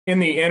in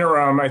the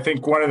interim, I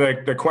think one of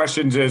the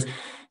questions is,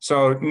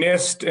 so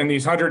NIST and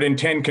these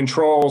 110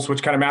 controls,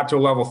 which kind of map to a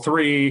level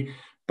 3,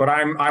 but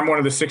I'm one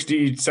of the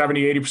 60,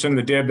 70, 80% of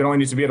the DIB that only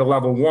needs to be at a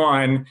level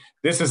 1.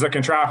 This is a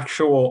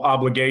contractual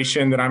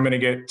obligation that I'm going to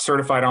get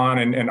certified on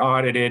and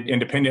audited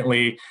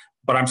independently,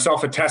 but I'm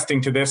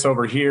self-attesting to this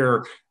over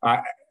here.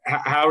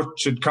 How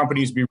should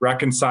companies be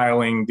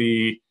reconciling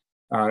the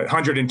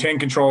 110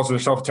 controls that they're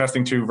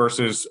self-attesting to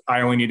versus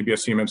I only need to be a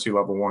CMMC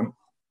level 1?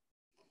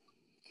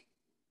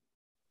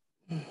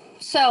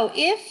 So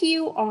if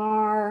you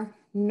are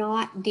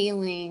not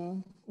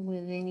dealing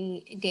with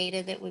any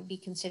data that would be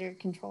considered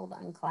controlled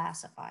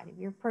unclassified, if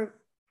you're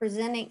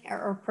presenting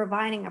or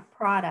providing a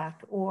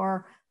product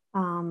or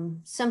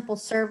simple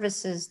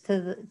services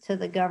to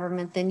the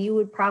government, then you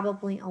would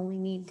probably only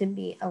need to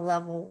be a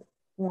level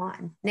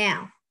 1.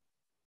 Now,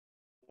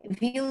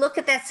 if you look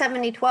at that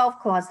 7012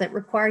 clause that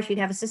requires you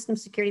to have a system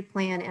security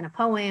plan and a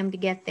POAM to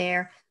get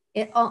there,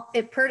 it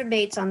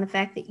perturbates on the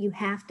fact that you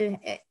have to,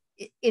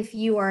 if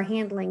you are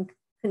handling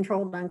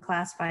controlled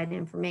unclassified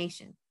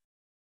information.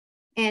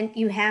 And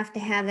you have to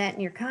have that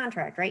in your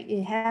contract, right?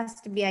 It has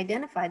to be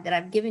identified that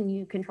I've given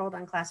you controlled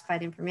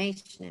unclassified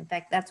information. In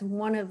fact, that's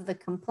one of the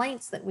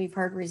complaints that we've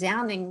heard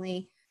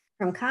resoundingly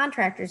from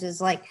contractors is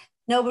like,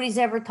 nobody's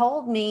ever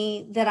told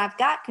me that I've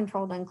got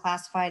controlled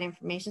unclassified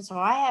information, so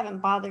I haven't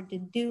bothered to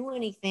do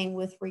anything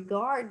with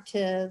regard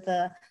to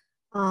the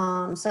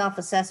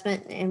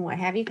self-assessment and what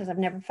have you, because I've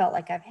never felt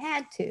like I've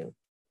had to.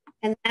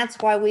 And that's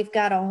why we've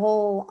got a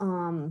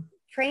whole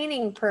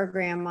training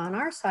program on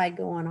our side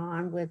going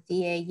on with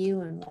DAU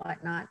and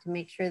whatnot to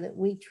make sure that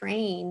we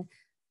train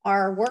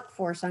our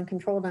workforce on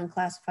controlled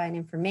unclassified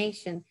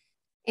information.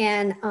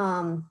 And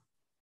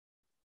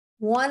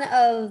one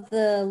of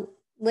the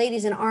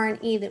ladies in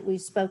R&E that we've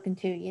spoken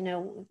to, you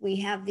know, we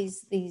have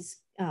these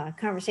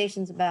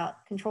conversations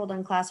about controlled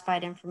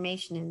unclassified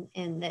information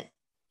and that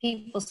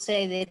people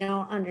say they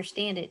don't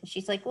understand it. And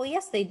she's like, well,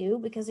 yes, they do,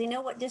 because they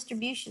know what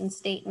distribution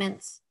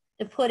statements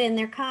to put in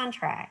their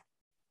contract.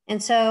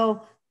 And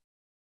so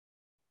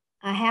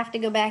I have to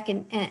go back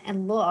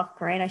and look,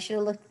 right? I should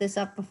have looked this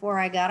up before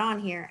I got on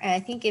here. I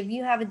think if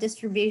you have a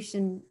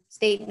distribution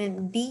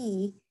statement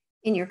B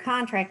in your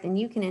contract, then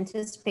you can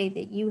anticipate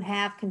that you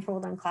have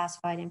controlled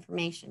unclassified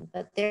information.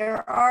 But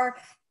there are,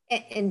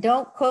 and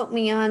don't quote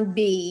me on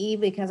B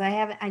because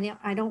I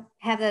don't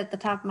have that at the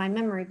top of my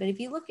memory, but if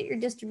you look at your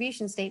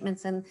distribution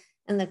statements and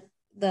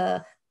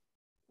the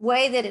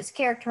way that it's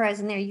characterized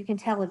in there, you can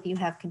tell if you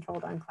have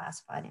controlled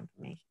unclassified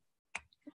information.